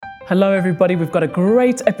Hello everybody, we've got a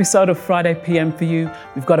great episode of Friday PM for you.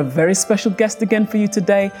 We've got a very special guest again for you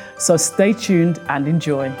today, so stay tuned and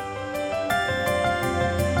enjoy.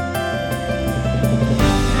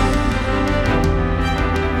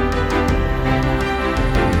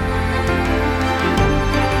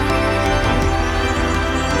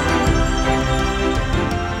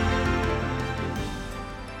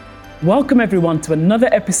 Welcome everyone to another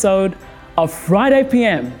episode of Friday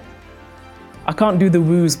PM. I can't do the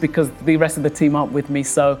woos because the rest of the team aren't with me,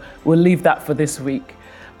 so we'll leave that for this week.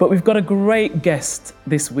 But we've got a great guest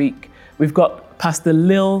this week. We've got Pastor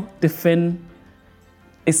Lil DeFinn.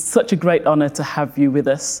 It's such a great honor to have you with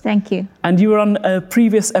us. Thank you. And you were on a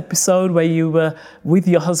previous episode where you were with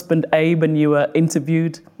your husband Abe and you were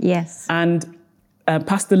interviewed. Yes. And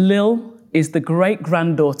Pastor Lil is the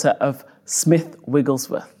great-granddaughter of Smith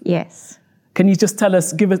Wigglesworth. Yes. Can you just tell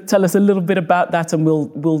us a little bit about that, and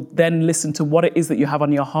we'll then listen to what it is that you have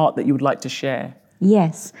on your heart that you would like to share?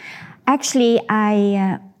 Yes. Actually,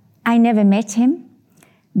 I never met him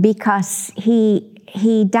because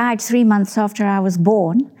he died 3 months after I was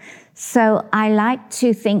born. So I like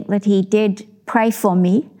to think that he did pray for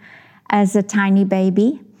me as a tiny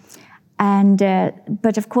baby. And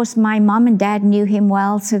but of course, my mom and dad knew him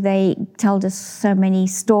well, so they told us so many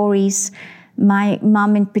stories. My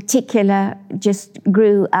mom in particular just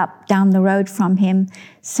grew up down the road from him.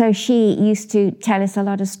 So she used to tell us a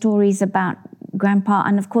lot of stories about Grandpa.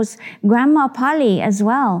 And of course, Grandma Polly as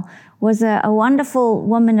well was a wonderful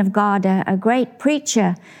woman of God, a great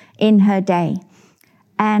preacher in her day.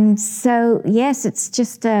 And so, yes, it's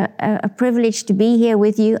just a privilege to be here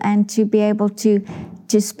with you and to be able to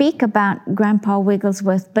speak about Grandpa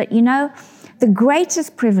Wigglesworth. But you know, the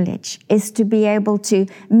greatest privilege is to be able to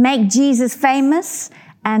make Jesus famous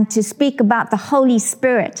and to speak about the Holy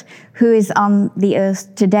Spirit who is on the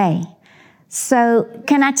earth today. So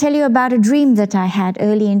can I tell you about a dream that I had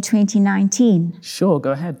early in 2019? Sure,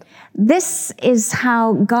 go ahead. This is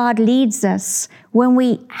how God leads us when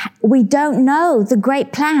we don't know the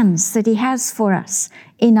great plans that He has for us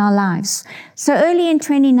in our lives. So early in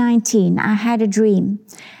 2019, I had a dream.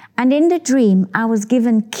 And in the dream, I was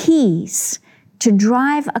given keys to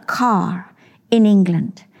drive a car in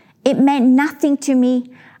England. It meant nothing to me,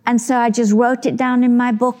 and so I just wrote it down in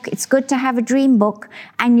my book. It's good to have a dream book,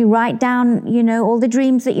 and you write down, you know, all the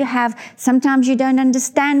dreams that you have. Sometimes you don't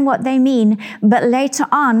understand what they mean, but later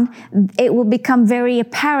on, it will become very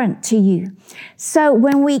apparent to you. So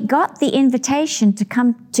when we got the invitation to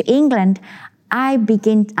come to England, I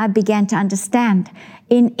began to understand.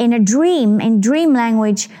 In a dream, in dream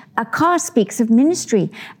language, a car speaks of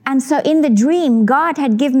ministry. And so in the dream, God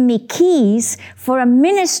had given me keys for a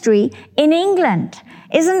ministry in England.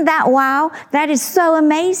 Isn't that wow? That is so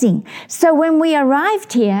amazing. So when we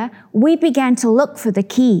arrived here, we began to look for the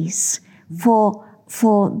keys for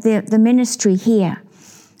the ministry here.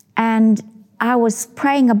 And I was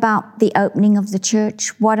praying about the opening of the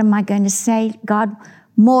church. What am I going to say, God?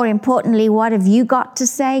 More importantly, what have you got to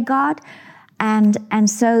say, God? And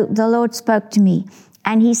so the Lord spoke to me,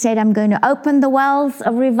 and He said, I'm going to open the wells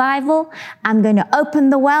of revival. I'm going to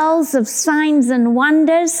open the wells of signs and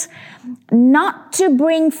wonders, not to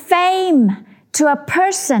bring fame to a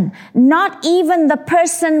person, not even the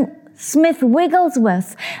person Smith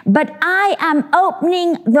Wigglesworth, but I am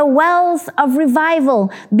opening the wells of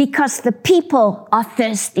revival because the people are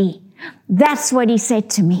thirsty. That's what He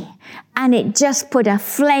said to me. And it just put a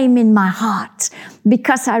flame in my heart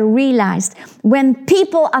because I realized when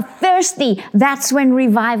people are thirsty, that's when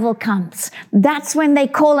revival comes. That's when they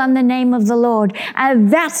call on the name of the Lord.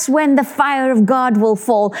 And that's when the fire of God will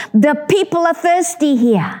fall. The people are thirsty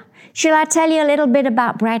here. Shall I tell you a little bit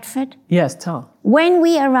about Bradford? Yes, tell. When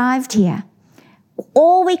we arrived here,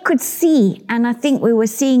 all we could see, and I think we were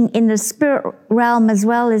seeing in the spirit realm as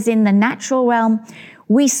well as in the natural realm,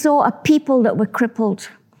 we saw a people that were crippled.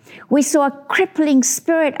 We saw a crippling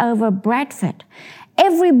spirit over Bradford.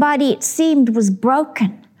 Everybody, it seemed, was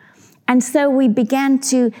broken. And so we began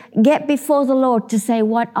to get before the Lord to say,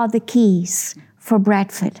 what are the keys for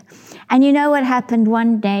Bradford? And you know what happened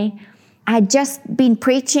one day? I'd just been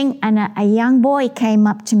preaching, and a young boy came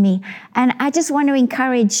up to me. And I just want to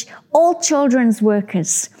encourage all children's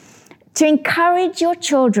workers to encourage your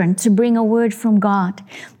children to bring a word from God.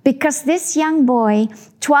 Because this young boy,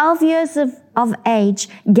 12 years of age,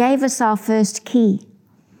 gave us our first key.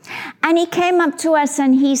 And he came up to us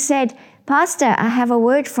and he said, Pastor, I have a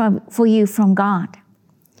word for you from God.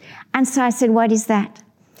 And so I said, what is that?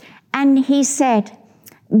 And he said,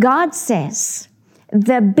 God says,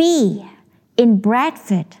 the B in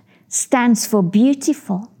Bradford stands for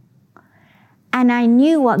beautiful. And I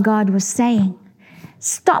knew what God was saying.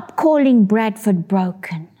 Stop calling Bradford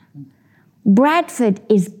broken. Bradford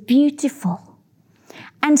is beautiful.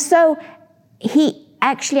 And so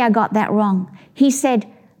I got that wrong. He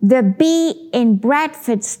said, the B in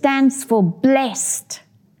Bradford stands for blessed.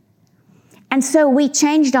 And so we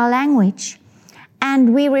changed our language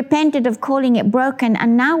and we repented of calling it broken.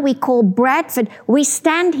 And now we call Bradford, we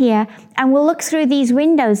stand here and we'll look through these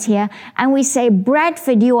windows here and we say,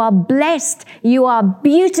 Bradford, you are blessed, you are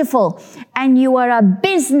beautiful, and you are a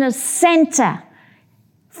business center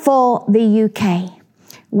for the UK.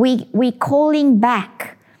 We calling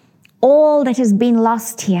back all that has been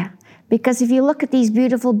lost here. Because if you look at these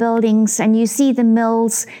beautiful buildings and you see the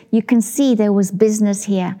mills, you can see there was business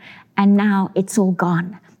here and now it's all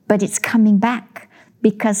gone. But it's coming back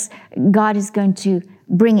because God is going to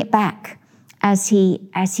bring it back. As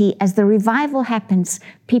the revival happens,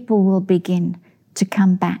 people will begin to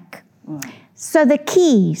come back. So the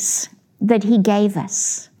keys that he gave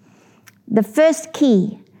us, the first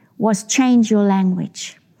key was change your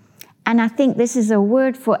language. And I think this is a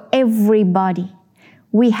word for everybody.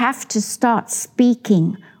 We have to start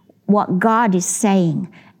speaking what God is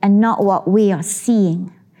saying and not what we are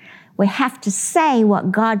seeing. We have to say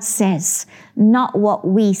what God says, not what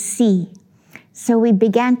we see. So we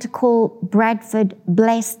began to call Bradford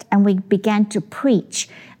blessed, and we began to preach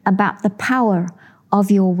about the power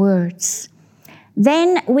of your words.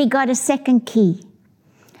 Then we got a second key.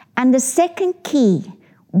 And the second key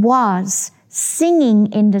was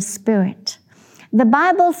singing in the Spirit. The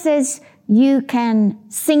Bible says you can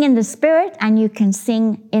sing in the Spirit and you can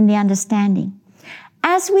sing in the understanding.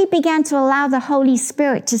 As we began to allow the Holy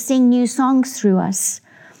Spirit to sing new songs through us,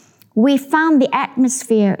 we found the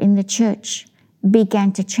atmosphere in the church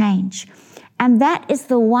began to change. And that is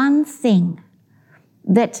the one thing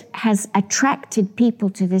that has attracted people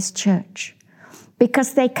to this church.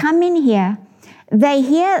 Because they come in here, they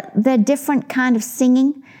hear the different kind of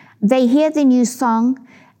singing, they hear the new song,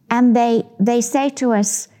 and they say to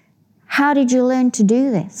us, how did you learn to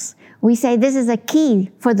do this? We say, this is a key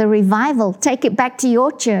for the revival. Take it back to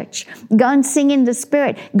your church. Go and sing in the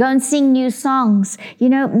Spirit. Go and sing new songs. You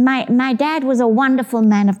know, my dad was a wonderful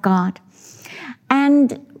man of God.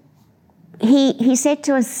 And he said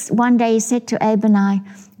to us one day, he said to Abe and I,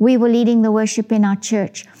 we were leading the worship in our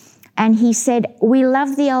church. And he said, we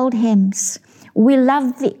love the old hymns. We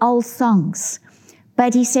love the old songs.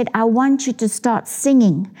 But he said, I want you to start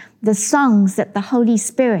singing the songs that the Holy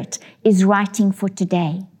Spirit is writing for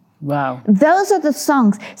today. Wow. Those are the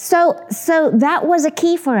songs. So that was a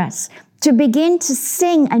key for us, to begin to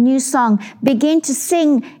sing a new song, begin to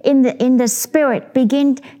sing in the Spirit,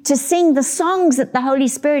 begin to sing the songs that the Holy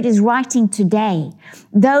Spirit is writing today.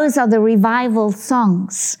 Those are the revival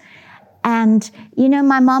songs. And, you know,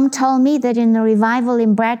 my mom told me that in the revival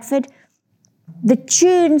in Bradford, the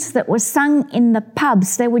tunes that were sung in the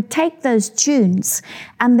pubs, they would take those tunes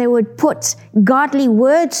and they would put godly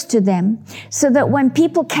words to them so that when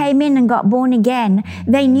people came in and got born again,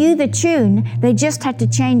 they knew the tune, they just had to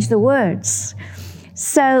change the words.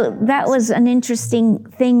 So that was an interesting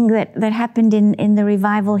thing that happened in the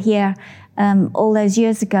revival here all those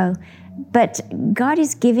years ago. But God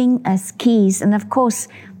is giving us keys. And of course,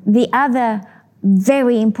 the other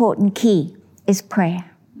very important key is prayer.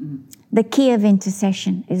 The key of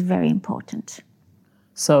intercession is very important.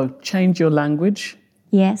 So change your language.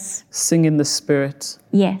 Yes. Sing in the Spirit.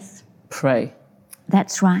 Yes. Pray.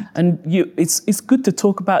 That's right. And it's good to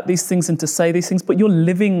talk about these things and to say these things, but you're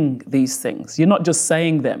living these things. You're not just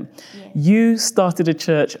saying them. Yes. You started a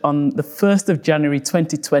church on the 1st of January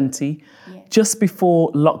 2020, yes, just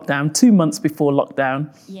before lockdown, 2 months before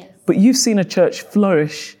lockdown. Yes. But you've seen a church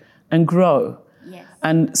flourish and grow.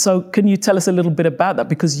 And so can you tell us a little bit about that?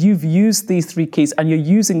 Because you've used these 3 keys and you're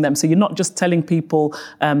using them. So you're not just telling people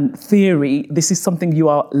theory. This is something you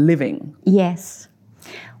are living. Yes.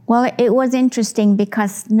 Well, it was interesting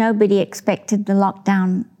because nobody expected the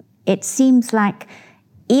lockdown. It seems like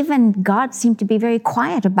even God seemed to be very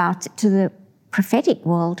quiet about it to the prophetic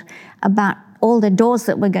world, about all the doors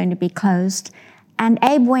that were going to be closed. And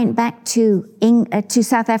Abe went back to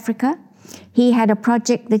South Africa. He had a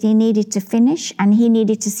project that he needed to finish and he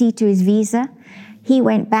needed to see to his visa. He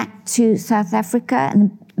went back to South Africa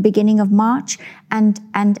in the beginning of March and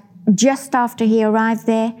just after he arrived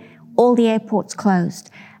there, all the airports closed.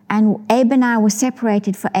 And Abe and I were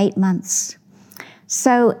separated for 8 months.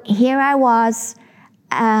 So here I was,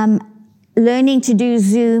 learning to do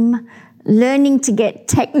Zoom, learning to get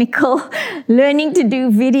technical, learning to do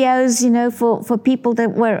videos, you know, for people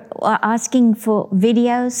that were asking for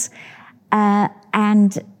videos.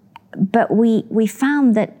 But we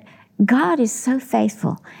found that God is so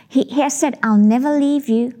faithful. He has said, I'll never leave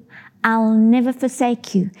you. I'll never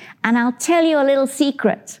forsake you. And I'll tell you a little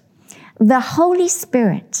secret. The Holy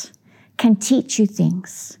Spirit can teach you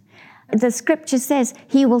things. The scripture says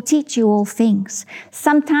he will teach you all things.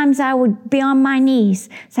 Sometimes I would be on my knees,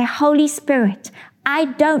 say, Holy Spirit, I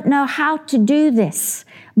don't know how to do this,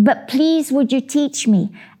 but please would you teach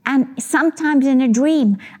me? And sometimes in a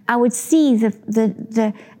dream, I would see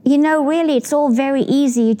really it's all very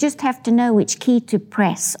easy. You just have to know which key to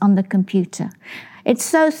press on the computer. It's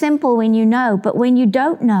so simple when you know, but when you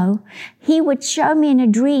don't know, he would show me in a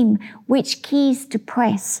dream which keys to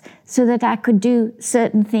press so that I could do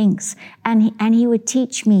certain things. And he would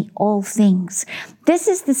teach me all things. This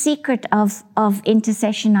is the secret of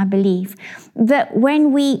intercession, I believe, that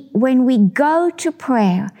when we go to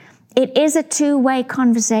prayer, it is a two-way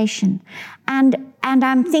conversation. And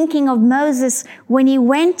I'm thinking of Moses when he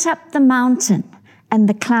went up the mountain and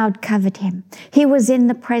the cloud covered him. He was in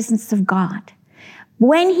the presence of God.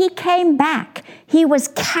 When he came back, he was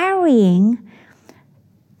carrying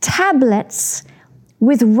tablets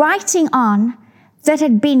with writing on that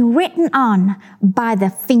had been written on by the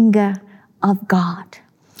finger of God.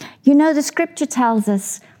 You know, the scripture tells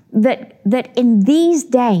us that in these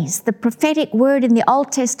days, the prophetic word in the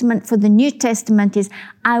Old Testament for the New Testament is,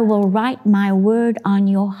 I will write my word on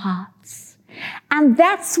your hearts. And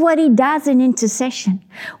that's what he does in intercession.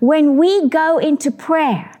 When we go into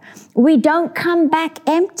prayer, we don't come back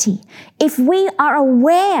empty. If we are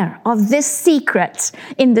aware of this secret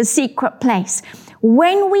in the secret place,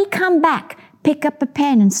 when we come back, pick up a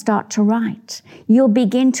pen and start to write. You'll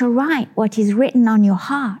begin to write what is written on your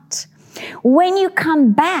heart. When you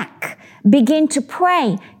come back, begin to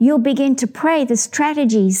pray. You'll begin to pray the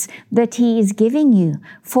strategies that he is giving you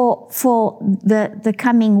for the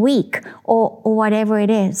coming week or whatever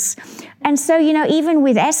it is. And so, even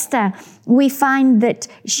with Esther, we find that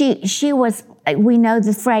she was, we know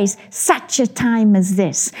the phrase, such a time as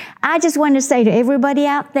this. I just want to say to everybody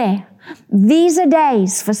out there, these are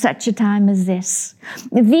days for such a time as this.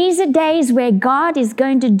 These are days where God is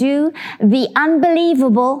going to do the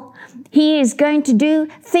unbelievable. He is going to do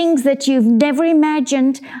things that you've never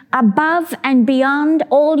imagined, above and beyond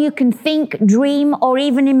all you can think, dream, or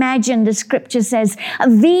even imagine. The scripture says,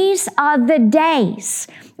 these are the days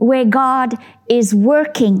where God is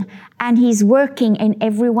working, and he's working in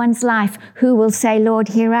everyone's life who will say, Lord,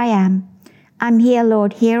 here I am. I'm here,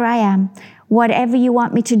 Lord, here I am. Whatever you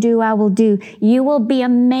want me to do, I will do. You will be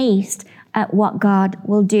amazed at what God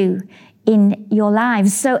will do in your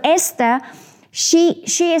lives. So Esther, she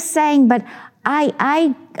is saying, but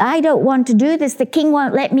I don't want to do this. The king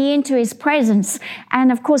won't let me into his presence.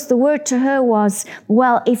 And of course, the word to her was,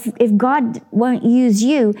 well, if God won't use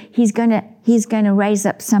you, he's going to raise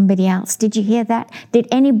up somebody else. Did you hear that? Did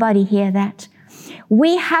anybody hear that?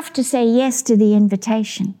 We have to say yes to the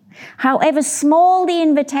invitation. However small the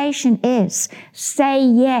invitation is, say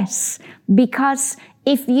yes, because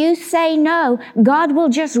if you say no, God will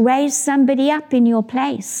just raise somebody up in your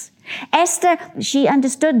place. Esther, she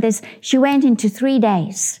understood this. She went into 3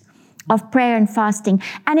 days of prayer and fasting.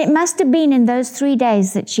 And it must have been in those 3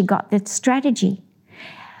 days that she got the strategy.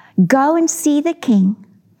 Go and see the king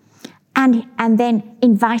and then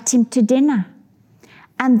invite him to dinner.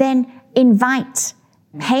 And then invite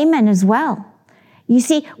Haman as well. You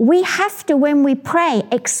see, we have to, when we pray,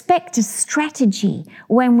 expect a strategy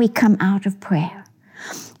when we come out of prayer.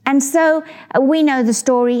 And so we know the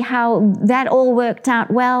story, how that all worked out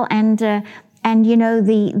well, and they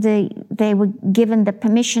were given the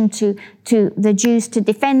permission to the Jews to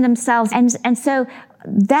defend themselves, and so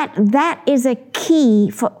that is a key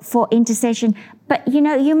for intercession. But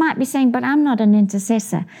you might be saying, but I'm not an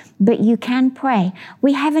intercessor. But you can pray.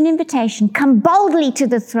 We have an invitation. Come boldly to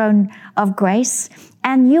the throne of grace,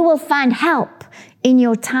 and you will find help in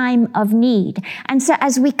your time of need. And so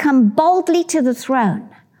as we come boldly to the throne,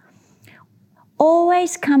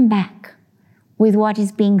 always come back with what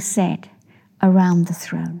is being said around the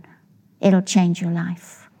throne. It'll change your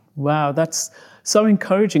life. Wow, that's so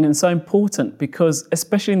encouraging and so important, because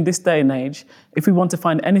especially in this day and age, if we want to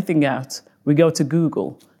find anything out, we go to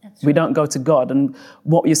Google. That's right. We don't go to God. And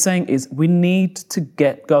what you're saying is we need to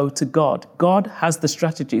go to God. God has the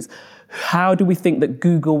strategies. How do we think that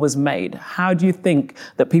Google was made? How do you think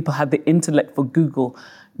that people had the intellect for Google?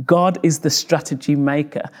 God is the strategy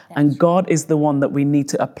maker, and God is the one that we need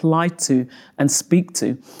to apply to and speak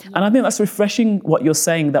to. And I think that's refreshing what you're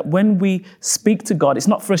saying, that when we speak to God, it's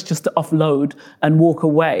not for us just to offload and walk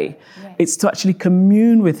away. Right. It's to actually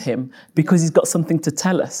commune with him, because he's got something to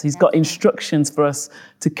tell us. He's got instructions for us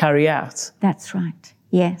to carry out. That's right.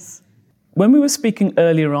 Yes. When we were speaking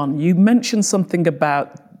earlier on, you mentioned something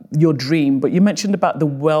about your dream, but you mentioned about the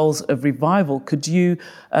wells of revival. Could you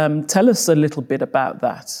tell us a little bit about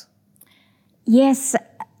that? Yes,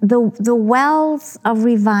 the wells of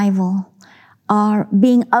revival are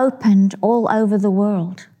being opened all over the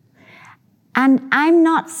world. And I'm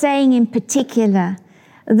not saying in particular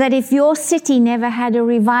that if your city never had a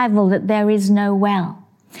revival, that there is no well.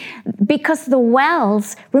 Because the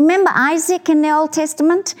wells, remember Isaac in the Old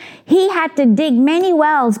Testament? He had to dig many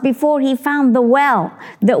wells before he found the well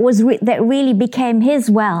that really became his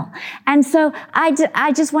well. And so I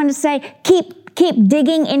just want to say, keep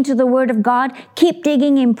digging into the Word of God, keep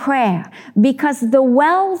digging in prayer, because the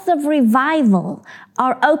wells of revival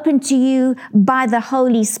are open to you by the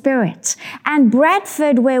Holy Spirit. And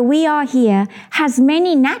Bradford, where we are here, has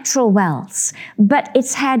many natural wells, but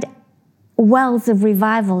it's had wells of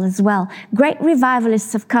revival as well. Great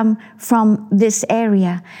revivalists have come from this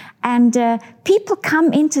area. And people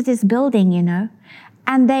come into this building, you know,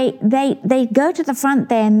 and they go to the front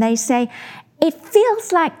there and they say, it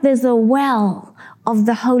feels like there's a well of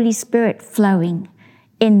the Holy Spirit flowing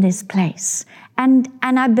in this place. And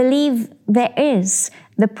I believe there is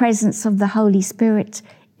the presence of the Holy Spirit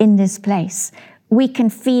in this place. We can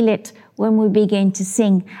feel it when we begin to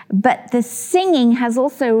sing. But the singing has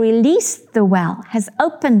also released the well, has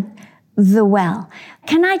opened the well.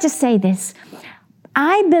 Can I just say this?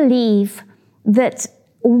 I believe that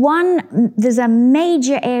there's a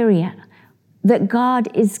major area that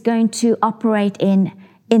God is going to operate in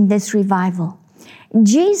this revival.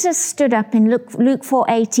 Jesus stood up in Luke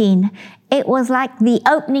 4:18. It was like the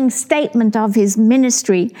opening statement of his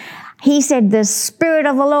ministry. He said, "The Spirit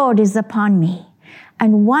of the Lord is upon me."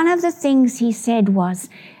 And one of the things he said was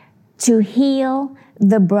to heal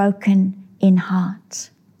the broken in heart.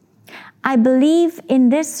 I believe in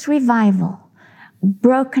this revival,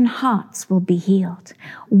 broken hearts will be healed.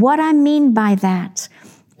 What I mean by that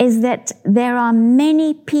is that there are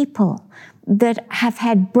many people that have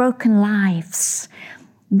had broken lives.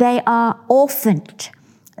 They are orphaned.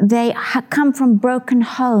 They come from broken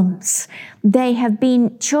homes. They have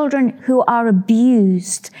been children who are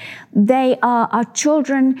abused. They are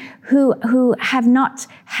children who have not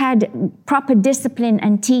had proper discipline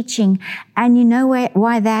and teaching. And you know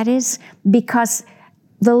why that is? Because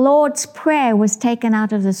the Lord's Prayer was taken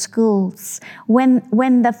out of the schools. When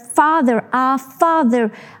the Father, our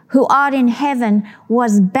Father who art in heaven,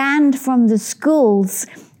 was banned from the schools,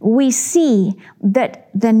 we see that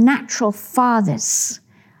the natural fathers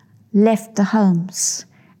left the homes,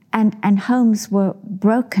 and homes were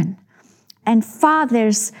broken. And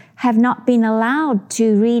fathers have not been allowed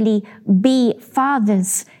to really be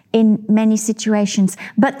fathers in many situations.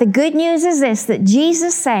 But the good news is this, that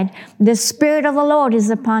Jesus said, "The Spirit of the Lord is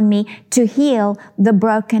upon me to heal the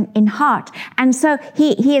broken in heart." And so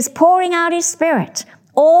he is pouring out his Spirit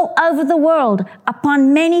all over the world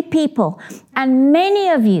upon many people. And many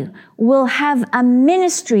of you will have a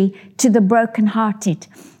ministry to the brokenhearted,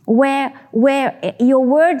 where your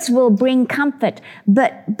words will bring comfort.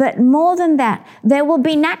 But more than that, there will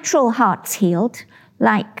be natural hearts healed,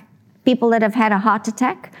 like people that have had a heart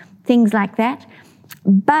attack, things like that.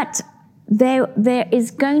 But there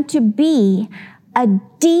is going to be a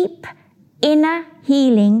deep inner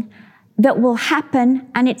healing that will happen,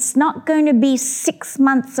 and it's not going to be 6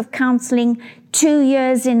 months of counseling, 2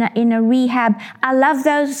 years in a rehab. I love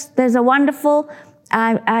those. There's a wonderful,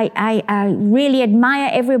 I really admire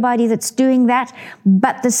everybody that's doing that.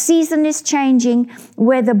 But the season is changing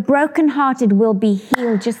where the brokenhearted will be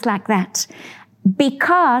healed just like that.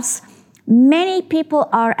 Because many people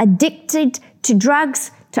are addicted to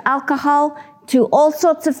drugs, to alcohol, to all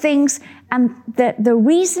sorts of things. And the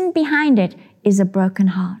reason behind it is a broken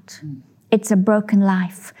heart. It's a broken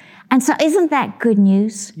life. And so isn't that good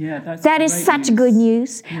news? Yeah, that is such good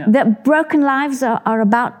news. Yeah. That broken lives are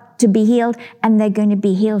about to be healed, and they're going to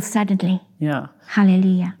be healed suddenly. Yeah.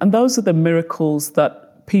 Hallelujah. And those are the miracles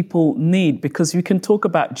that people need, because we can talk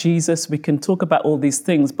about Jesus, we can talk about all these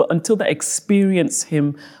things, but until they experience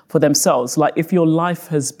him for themselves, like if your life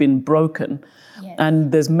has been broken, yes,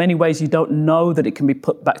 and there's many ways you don't know that it can be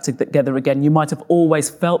put back together again, you might have always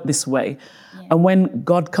felt this way. Yes. And when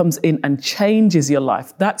God comes in and changes your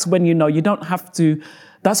life, that's when you know you don't have to,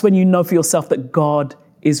 that's when you know for yourself that God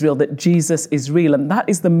is real, that Jesus is real. And that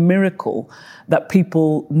is the miracle that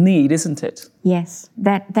people need, isn't it? Yes,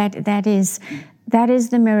 that is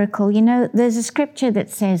the miracle. You know, there's a scripture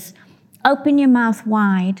that says, "Open your mouth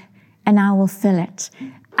wide and I will fill it."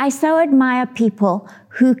 I so admire people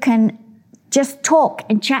who can just talk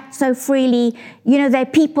and chat so freely. You know, they're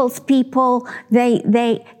people's people.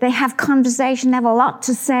 They have conversation, they have a lot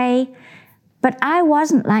to say. But I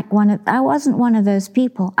wasn't one of those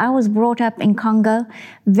people. I was brought up in Congo,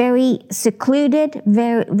 very secluded,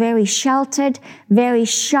 very, very sheltered, very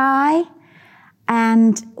shy.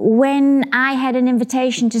 And when I had an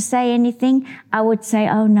invitation to say anything, I would say,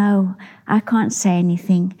 oh no, I can't say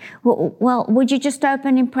anything. Well, would you just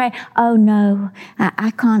open in prayer? Oh no,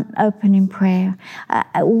 I can't open in prayer.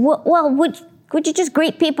 Well, would you just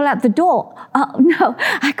greet people at the door? Oh no,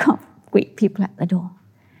 I can't greet people at the door.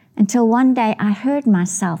 Until one day I heard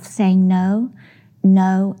myself saying, no,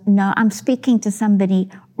 no, no. I'm speaking to somebody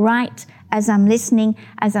right as I'm listening,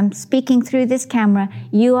 as I'm speaking through this camera.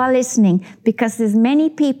 You are listening, because there's many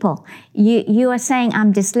people. You are saying,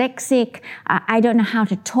 I'm dyslexic. I don't know how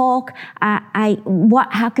to talk.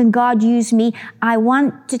 How can God use me? I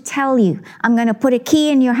want to tell you, I'm going to put a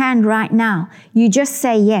key in your hand right now. You just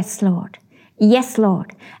say, yes, Lord. Yes,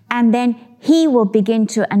 Lord. And then He will begin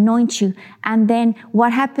to anoint you. And then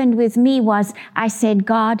what happened with me was I said,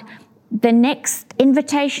 God, the next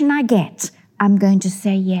invitation I get, I'm going to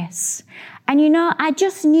say yes. And I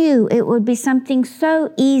just knew it would be something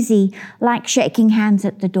so easy, like shaking hands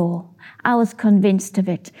at the door. I was convinced of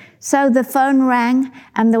it. So the phone rang,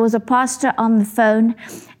 and there was a pastor on the phone,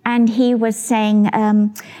 and he was saying,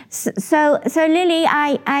 so Lily,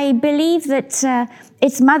 I believe that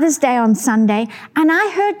it's Mother's Day on Sunday, and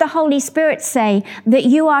I heard the Holy Spirit say that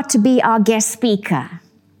you are to be our guest speaker.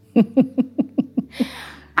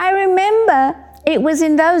 I remember it was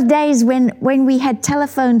in those days when we had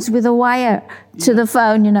telephones with a wire to the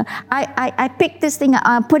phone, I picked this thing,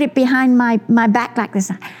 I put it behind my back like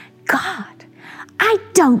this. God, I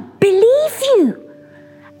don't believe you.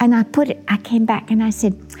 And I came back and I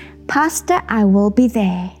said, Pastor, I will be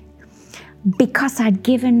there because I'd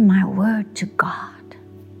given my word to God.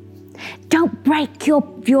 Don't break your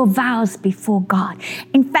vows before God.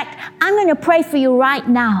 In fact, I'm going to pray for you right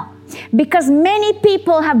now, because many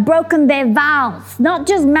people have broken their vows, not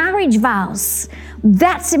just marriage vows.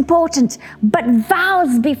 That's important, but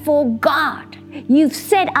vows before God. You've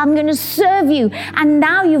said, I'm going to serve you, and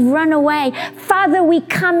now you've run away. Father, we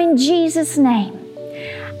come in Jesus' name.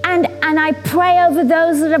 And I pray over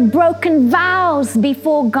those that have broken vows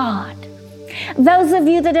before God. Those of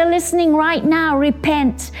you that are listening right now,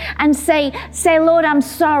 repent and say, Lord, I'm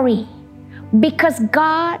sorry. Because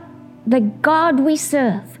God, the God we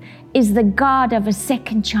serve, is the God of a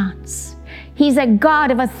second chance. He's a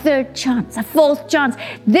God of a third chance, a fourth chance.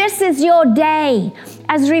 This is your day,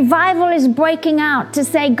 as revival is breaking out, to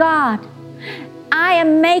say, God, I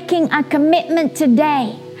am making a commitment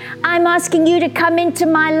today. I'm asking you to come into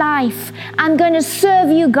my life. I'm going to serve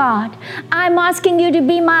you, God. I'm asking you to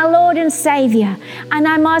be my Lord and Savior. And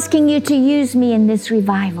I'm asking you to use me in this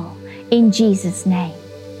revival. In Jesus' name.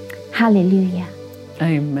 Hallelujah.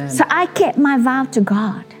 Amen. So I kept my vow to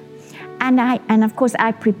God. And of course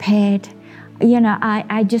I prepared.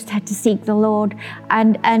 I just had to seek the Lord.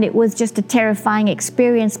 And it was just a terrifying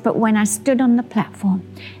experience. But when I stood on the platform,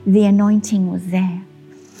 the anointing was there.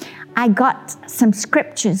 I got some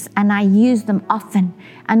scriptures and I use them often.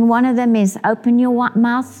 And one of them is, open your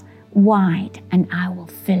mouth wide and I will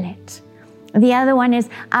fill it. The other one is,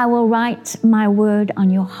 I will write my word on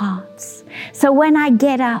your hearts. So when I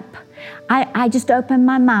get up, I just open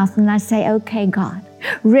my mouth and I say, okay, God,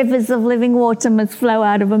 rivers of living water must flow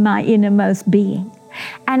out of my innermost being.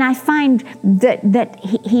 And I find that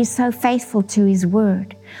He's so faithful to His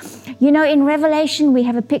word. In Revelation, we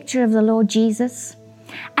have a picture of the Lord Jesus.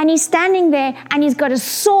 And He's standing there and He's got a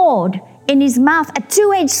sword in His mouth, a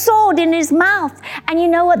two-edged sword in His mouth. And you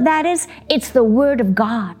know what that is? It's the word of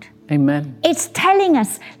God. Amen. It's telling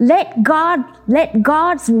us, let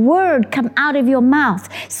God's word come out of your mouth.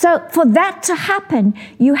 So for that to happen,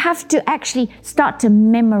 you have to actually start to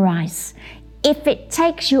memorize. If it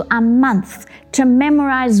takes you a month to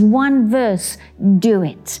memorize one verse, do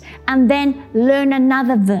it. And then learn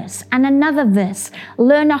another verse and another verse.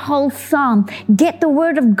 Learn a whole psalm. Get the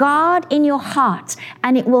word of God in your heart,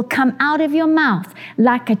 and it will come out of your mouth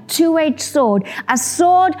like a two-edged sword. A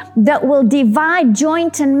sword that will divide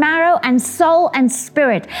joint and marrow and soul and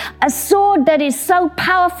spirit. A sword that is so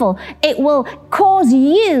powerful, it will cause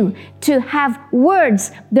you to have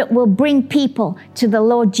words that will bring people to the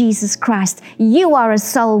Lord Jesus Christ. You are a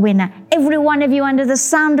soul winner. Every one of you under the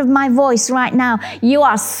sound of my voice right now, you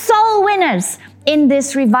are soul winners in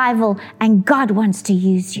this revival, and God wants to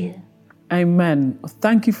use you. Amen.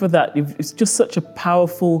 Thank you for that. It's just such a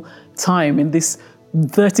powerful time in this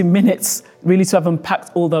 30 minutes, really, to have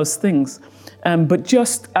unpacked all those things. But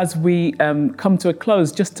just as we come to a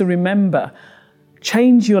close, just to remember,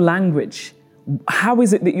 change your language. How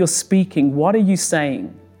is it that you're speaking? What are you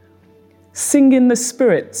saying? Sing in the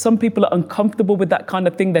Spirit. Some people are uncomfortable with that kind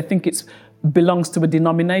of thing. They think it belongs to a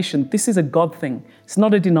denomination. This is a God thing. It's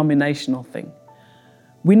not a denominational thing.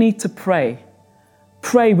 We need to pray.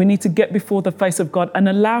 Pray. We need to get before the face of God and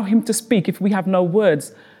allow him to speak. If we have no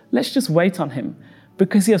words, let's just wait on him,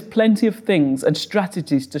 because he has plenty of things and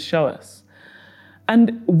strategies to show us.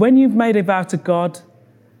 And when you've made a vow to God,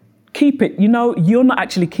 keep it. You know, you're not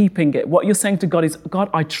actually keeping it. What you're saying to God is, God,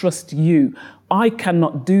 I trust you. I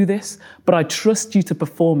cannot do this, but I trust you to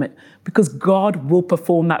perform it, because God will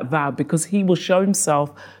perform that vow, because he will show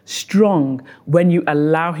himself strong when you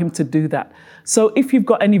allow him to do that. So if you've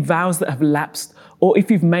got any vows that have lapsed, or if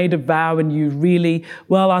you've made a vow and you really,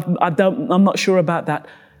 well, I'm not sure about that,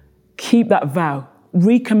 keep that vow.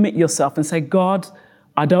 Recommit yourself and say, God,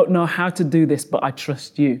 I don't know how to do this, but I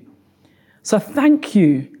trust you. So thank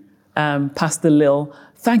you, Pastor Lil.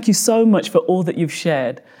 Thank you so much for all that you've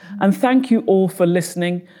shared. And thank you all for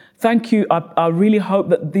listening. Thank you. I really hope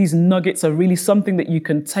that these nuggets are really something that you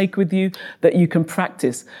can take with you, that you can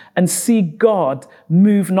practice and see God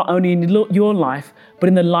move not only in your life, but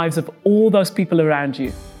in the lives of all those people around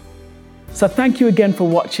you. So thank you again for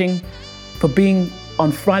watching, for being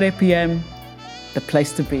on Friday PM, the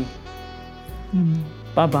place to be.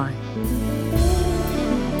 Bye-bye.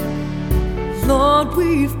 Lord,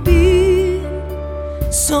 we've been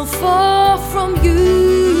so far from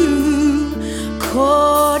you,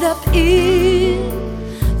 caught up in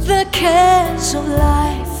the cares of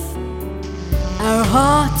life. Our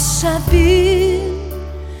hearts have been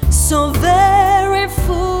so very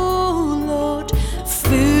full, Lord,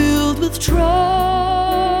 filled with trouble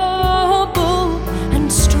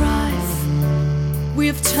and strife.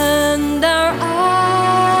 We've turned our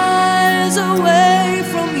eyes away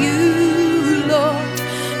from you, Lord,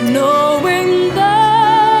 knowing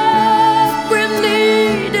that we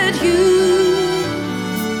needed you.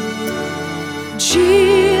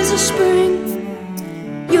 Jesus, bring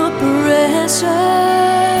your presence,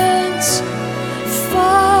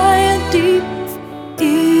 fire deep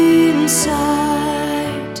inside.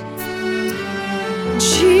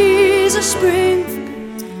 Jesus, bring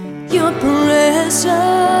your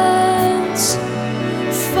presence,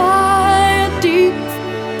 fire deep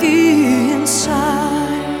inside.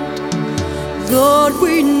 Lord,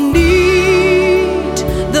 we need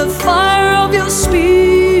the fire of your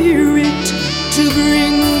Spirit to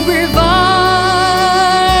bring revival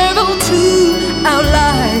to our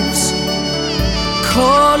lives,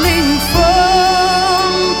 calling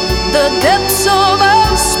from the depths of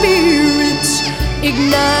our spirits,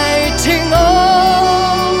 igniting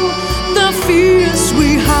all the fears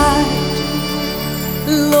we hide.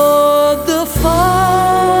 Lord, the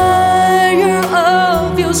fire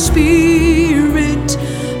of your Spirit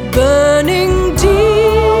burning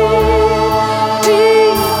deep,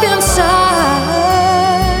 deep inside.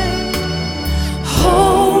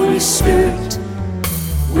 Holy Spirit,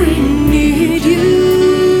 we need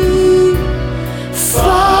you.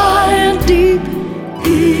 Fire deep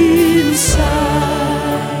inside.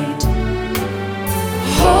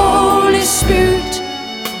 Holy Spirit,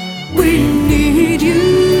 we need you.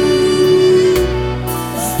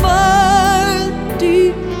 Fire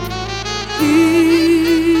deep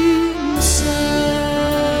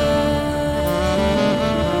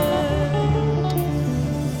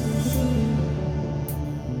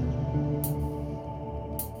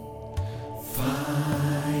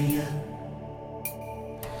Fire,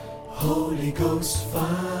 Holy Ghost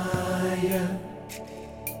fire,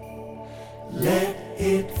 let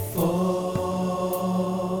it fall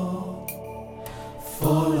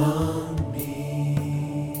on me.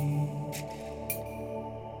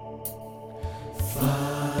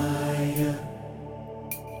 Fire,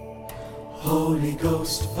 Holy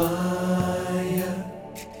Ghost fire,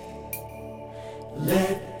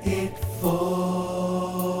 let it fall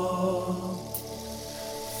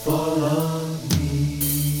on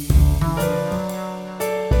me.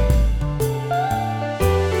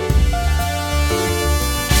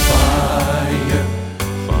 Fire,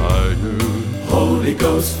 Holy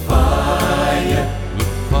Ghost fire,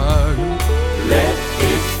 let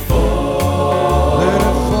it fall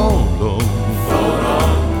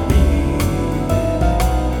on me.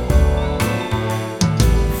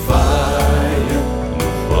 Fire,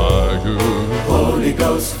 Holy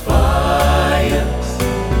Ghost fire,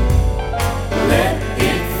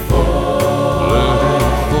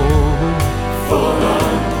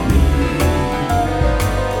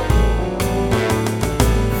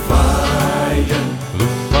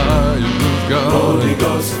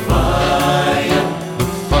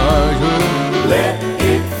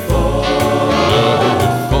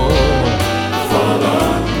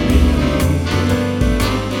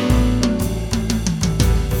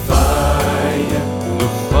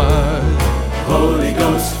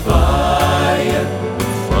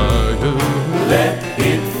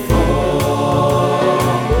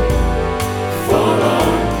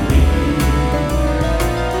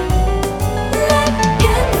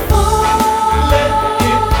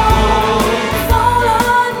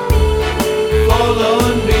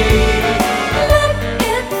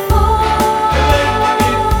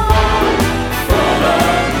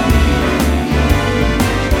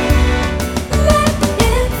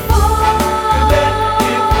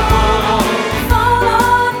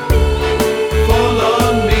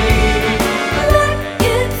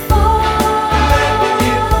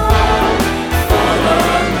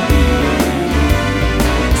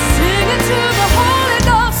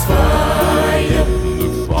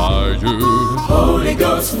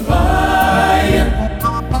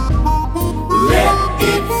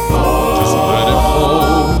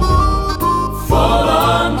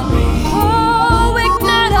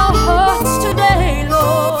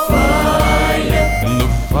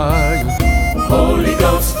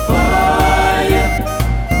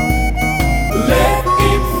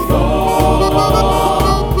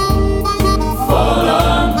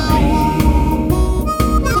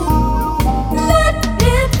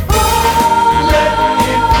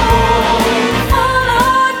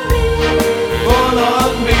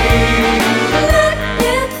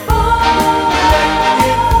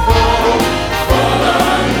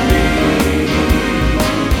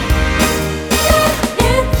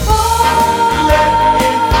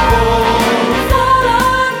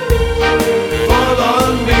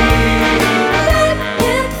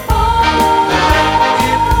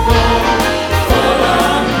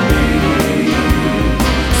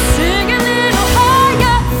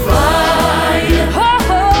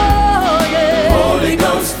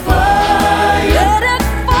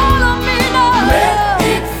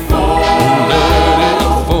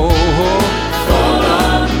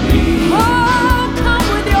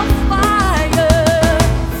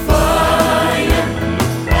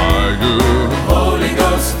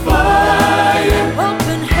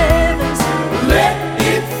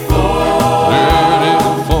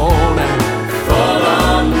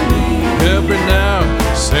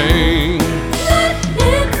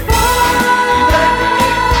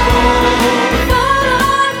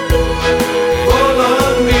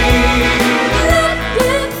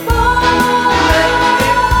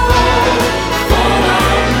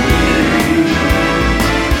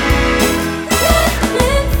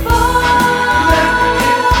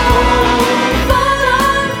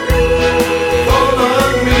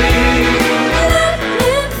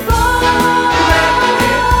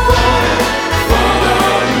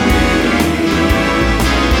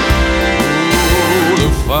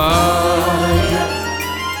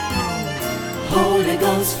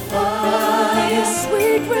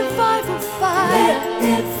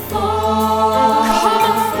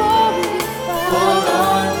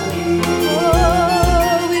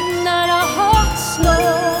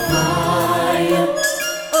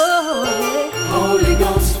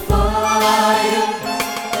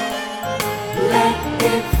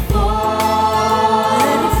 it